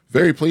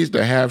Very pleased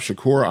to have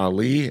Shakur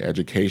Ali,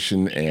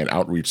 Education and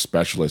Outreach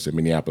Specialist at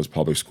Minneapolis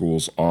Public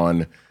Schools,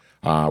 on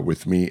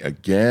with me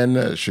again.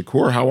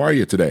 Shakur, how are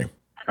you today?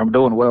 I'm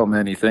doing well,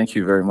 Manny. Thank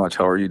you very much.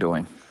 How are you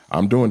doing?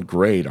 I'm doing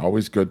great.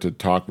 Always good to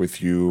talk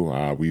with you.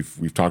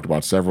 We've talked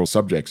about several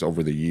subjects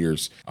over the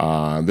years.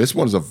 This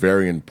one is a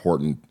very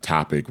important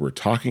topic. We're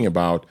talking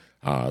about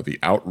the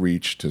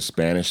outreach to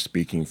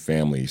Spanish-speaking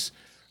families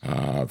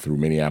through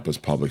Minneapolis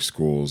Public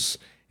Schools,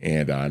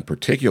 and in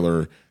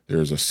particular,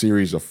 there's a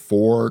series of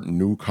 4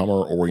 newcomer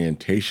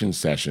orientation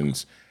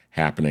sessions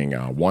happening.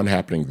 One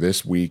happening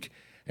this week,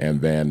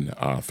 and then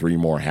 3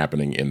 more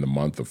happening in the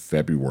month of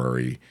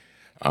February.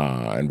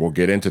 And we'll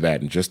get into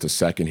that in just a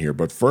second here.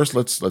 But first,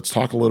 let's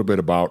talk a little bit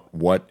about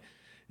what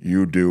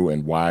you do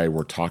and why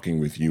we're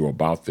talking with you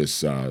about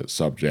this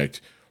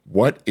subject.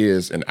 What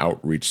is an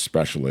outreach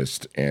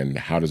specialist, and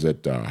how does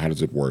it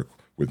work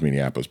with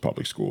Minneapolis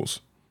Public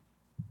Schools?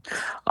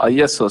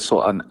 Yes,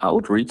 so an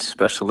outreach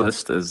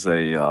specialist is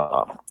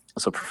a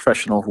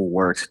professional who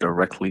works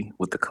directly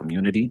with the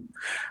community.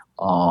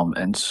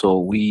 And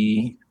so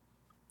the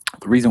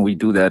reason we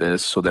do that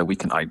is so that we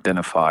can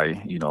identify,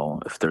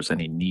 if there's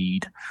any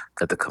need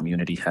that the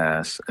community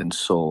has. And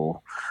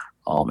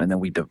then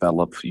we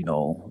develop,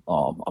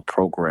 a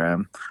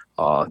program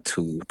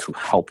to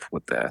help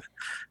with that.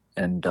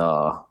 And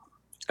so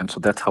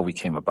that's how we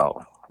came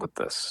about with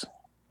this.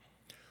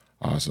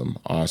 Awesome,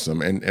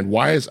 awesome. And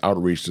why is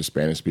outreach to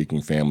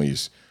Spanish-speaking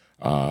families,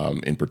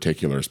 in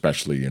particular,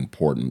 especially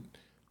important?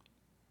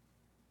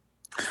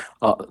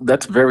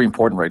 That's very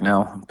important right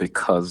now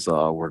because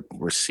we're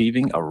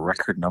receiving a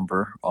record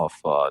number of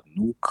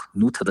new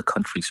to the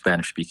country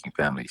Spanish speaking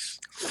families.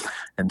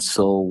 And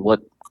so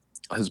what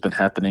has been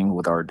happening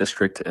with our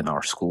district and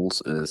our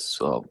schools is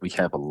we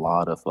have a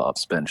lot of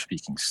Spanish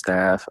speaking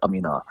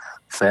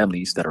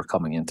families that are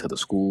coming into the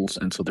schools.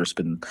 And so there's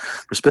been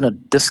a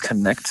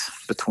disconnect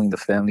between the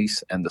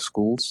families and the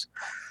schools.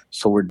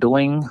 So we're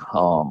doing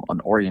an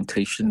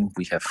orientation.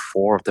 We have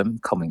 4 of them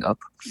coming up.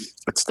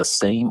 It's the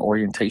same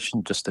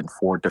orientation, just in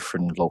 4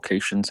 different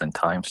locations and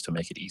times to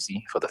make it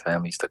easy for the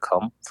families to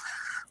come.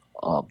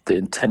 The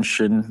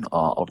intention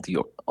of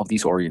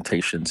these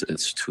orientations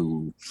is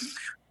to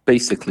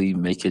basically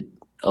make it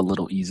a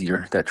little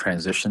easier, that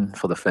transition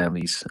for the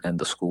families and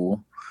the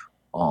school.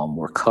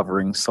 We're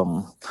covering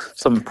some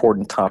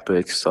important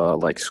topics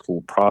like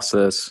school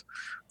process,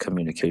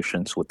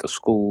 communications with the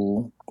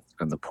school,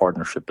 and the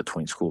partnership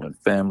between school and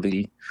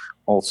family.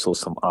 Also,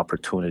 some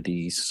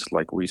opportunities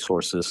like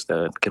resources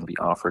that can be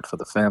offered for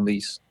the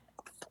families.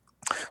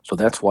 So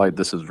that's why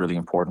this is really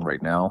important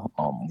right now.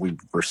 We've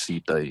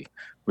received a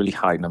really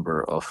high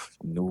number of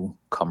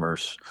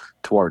newcomers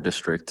to our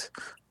district.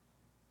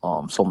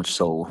 So much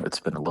so it's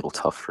been a little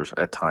tough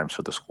at times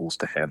for the schools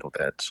to handle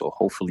that. So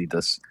hopefully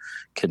this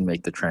can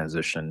make the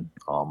transition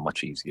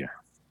much easier.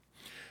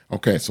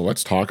 Okay, so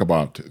let's talk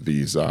about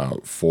these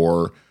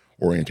 4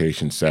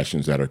 orientation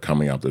sessions that are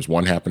coming up. There's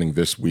one happening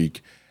this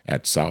week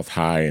at South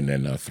High, and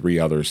then 3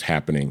 others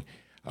happening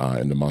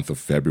in the month of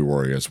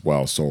February as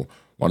well. So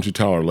why don't you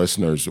tell our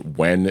listeners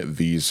when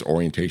these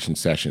orientation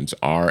sessions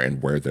are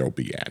and where they'll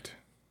be at?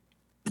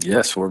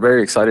 Yes, we're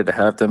very excited to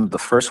have them. The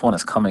first one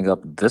is coming up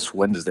this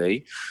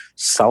Wednesday,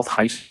 South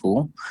High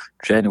School,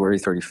 January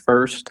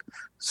 31st,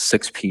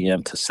 6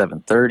 p.m. to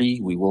 7:30.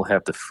 We will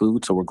have the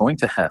food. So we're going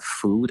to have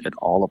food at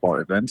all of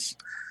our events.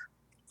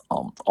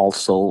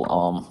 Also,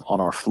 on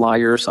our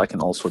flyers, I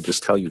can also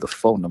just tell you the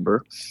phone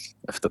number.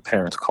 If the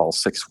parents call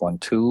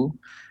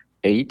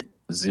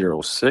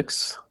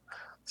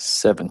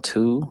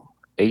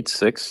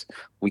 612-806-7286,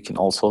 we can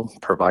also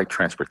provide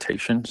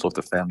transportation. So if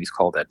the families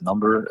call that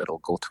number, it'll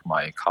go to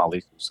my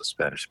colleague who's a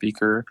Spanish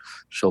speaker.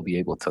 She'll be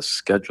able to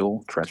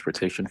schedule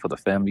transportation for the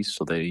families,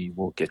 so they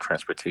will get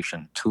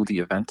transportation to the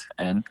event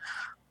and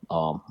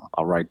a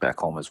ride back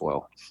home as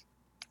well.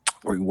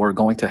 We're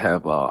going to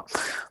have,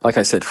 like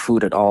I said,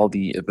 food at all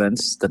the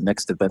events. The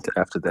next event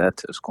after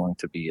that is going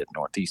to be at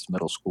Northeast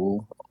Middle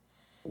School,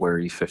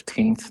 February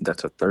 15th.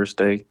 That's a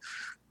Thursday.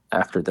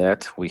 After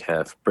that, we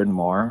have Bryn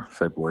Mawr,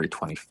 February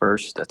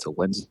 21st. That's a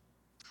Wednesday.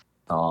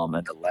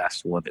 And the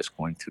last one is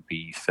going to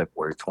be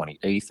February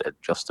 28th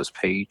at Justice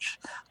Page.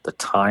 The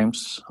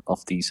times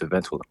of these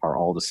events are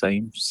all the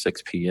same,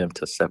 6 p.m.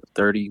 to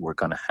 7:30. We're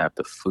going to have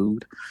the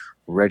food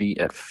ready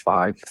at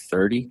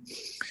 5:30.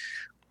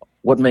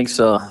 What makes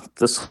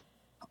this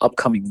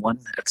upcoming one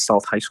at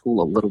South High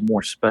School a little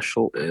more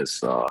special is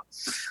the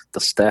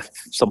staff.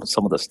 Some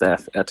of the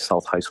staff at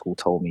South High School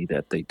told me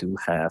that they do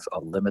have a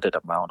limited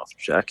amount of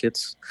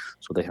jackets.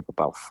 So they have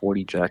about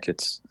 40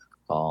 jackets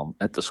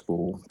at the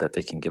school that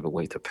they can give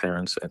away to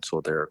parents. And so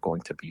they're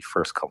going to be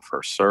first come,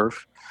 first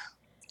serve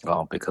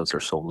because they're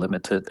so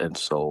limited. And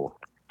so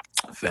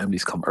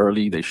families come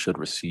early, they should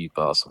receive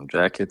some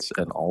jackets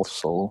and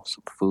also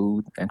some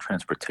food and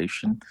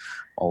transportation,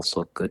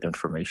 also good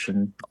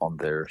information on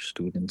their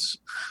students'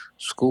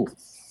 school.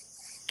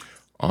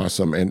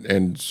 Awesome.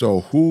 And so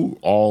who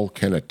all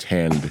can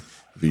attend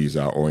these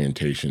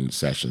orientation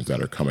sessions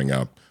that are coming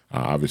up?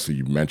 Obviously,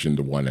 you mentioned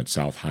the one at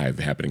South High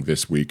happening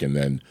this week, and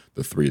then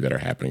the three that are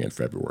happening in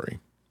February.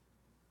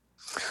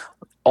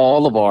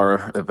 All of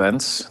our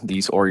events,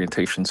 these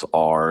orientations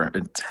are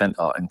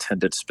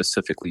intended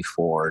specifically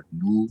for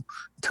new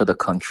to the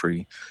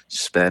country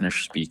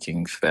Spanish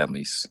speaking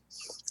families.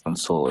 And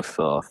so if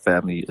a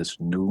family is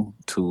new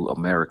to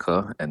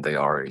America and they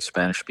are a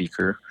Spanish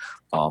speaker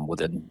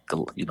within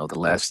the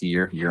last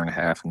year and a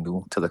half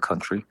new to the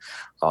country,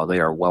 they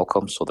are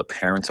welcome. So the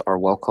parents are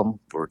welcome.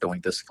 We're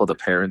doing this for the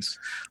parents.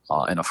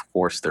 And of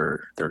course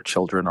their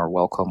children are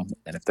welcome.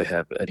 And if they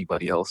have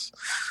anybody else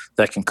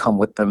that can come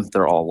with them,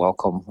 they're all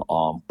welcome.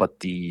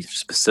 But the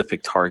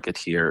specific target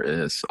here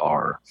is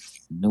our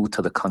new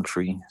to the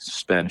country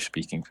Spanish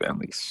speaking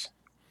families.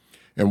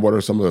 And what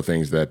are some of the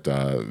things that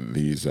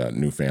these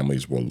new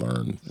families will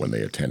learn when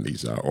they attend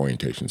these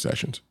orientation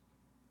sessions?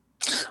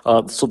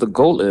 So the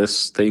goal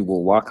is they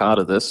will walk out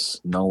of this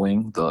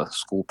knowing the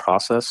school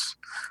process.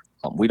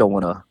 We don't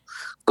want to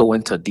go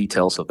into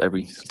details of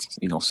every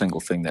single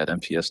thing that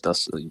MPS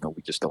does. We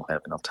just don't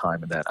have enough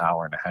time in that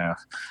hour and a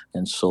half.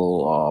 And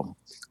so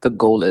the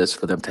goal is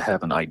for them to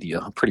have an idea,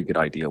 a pretty good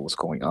idea what's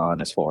going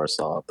on as far as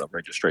the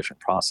registration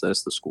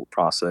process, the school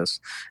process,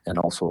 and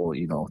also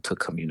to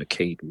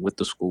communicate with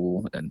the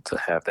school and to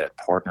have that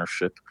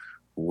partnership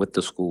with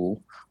the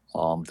school.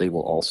 They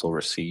will also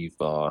receive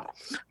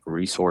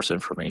resource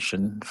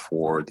information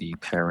for the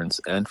parents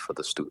and for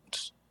the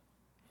students.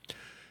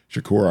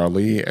 Shakur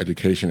Ali,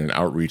 Education and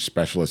Outreach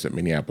Specialist at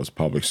Minneapolis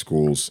Public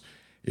Schools,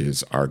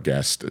 is our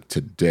guest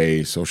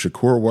today. So,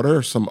 Shakur, what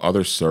are some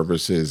other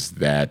services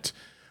that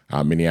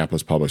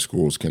Minneapolis Public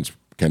Schools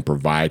can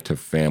provide to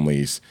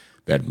families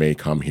that may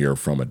come here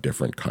from a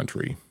different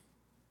country?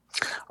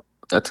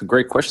 That's a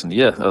great question.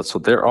 Yeah, so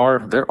there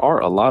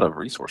are a lot of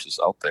resources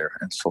out there,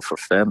 and so for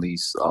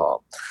families,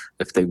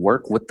 if they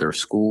work with their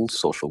school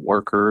social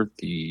worker,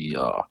 the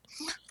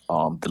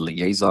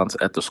liaisons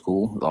at the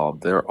school,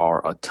 there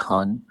are a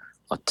ton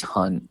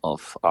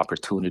of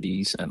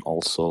opportunities and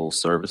also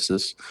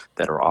services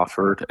that are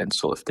offered. And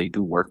so if they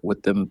do work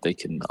with them, they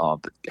can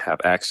have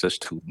access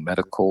to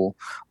medical,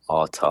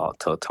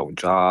 to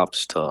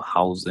jobs, to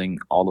housing,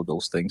 all of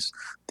those things.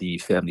 The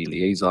family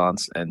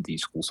liaisons and the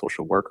school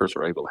social workers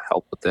are able to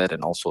help with that.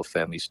 And also if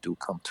families do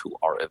come to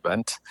our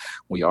event,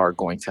 we are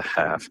going to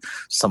have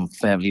some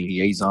family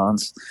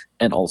liaisons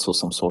and also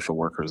some social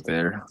workers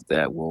there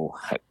that will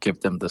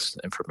give them this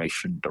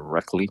information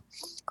directly.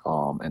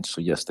 And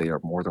so, yes, they are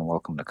more than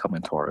welcome to come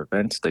into our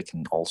events. They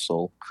can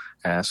also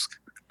ask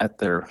at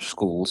their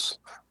schools,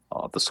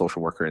 the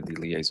social worker and the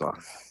liaison.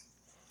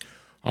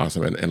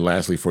 Awesome. And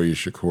lastly, for you,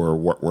 Shakur,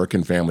 where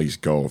can families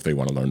go if they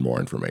want to learn more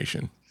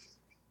information?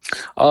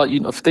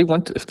 If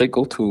they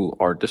go to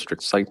our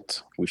district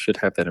site, we should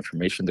have that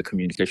information. The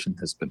communication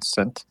has been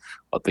sent.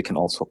 They can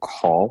also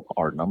call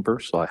our number.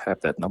 So I have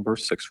that number,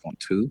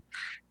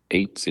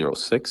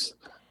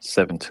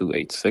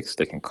 612-806-7286.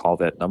 They can call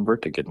that number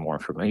to get more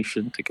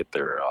information, to get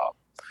their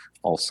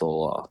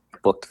also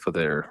booked for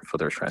their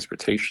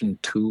transportation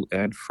to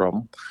and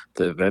from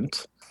the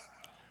event.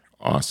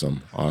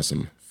 Awesome.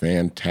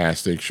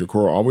 Fantastic.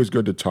 Shakur, always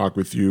good to talk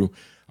with you.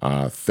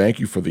 Thank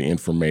you for the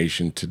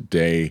information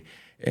today,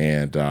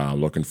 and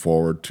looking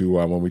forward to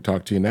when we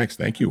talk to you next.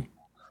 Thank you.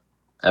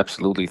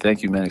 Absolutely.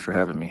 Thank you, Manny, for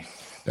having me.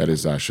 That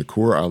is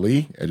Shakur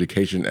Ali,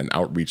 Education and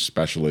Outreach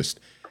Specialist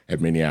at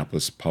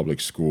Minneapolis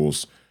Public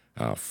Schools.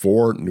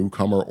 4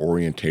 newcomer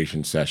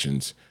orientation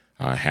sessions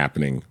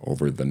happening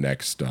over the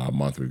next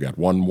month. We've got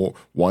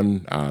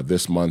one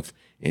this month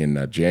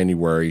in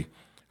January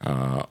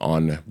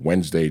on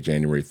Wednesday,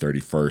 January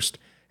 31st,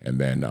 and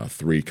then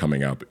 3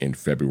 coming up in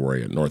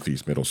February at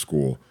Northeast Middle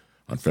School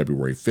on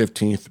February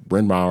 15th,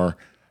 Bryn Mawr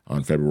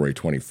on February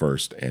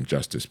 21st, and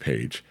Justice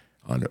Page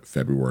on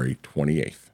February 28th.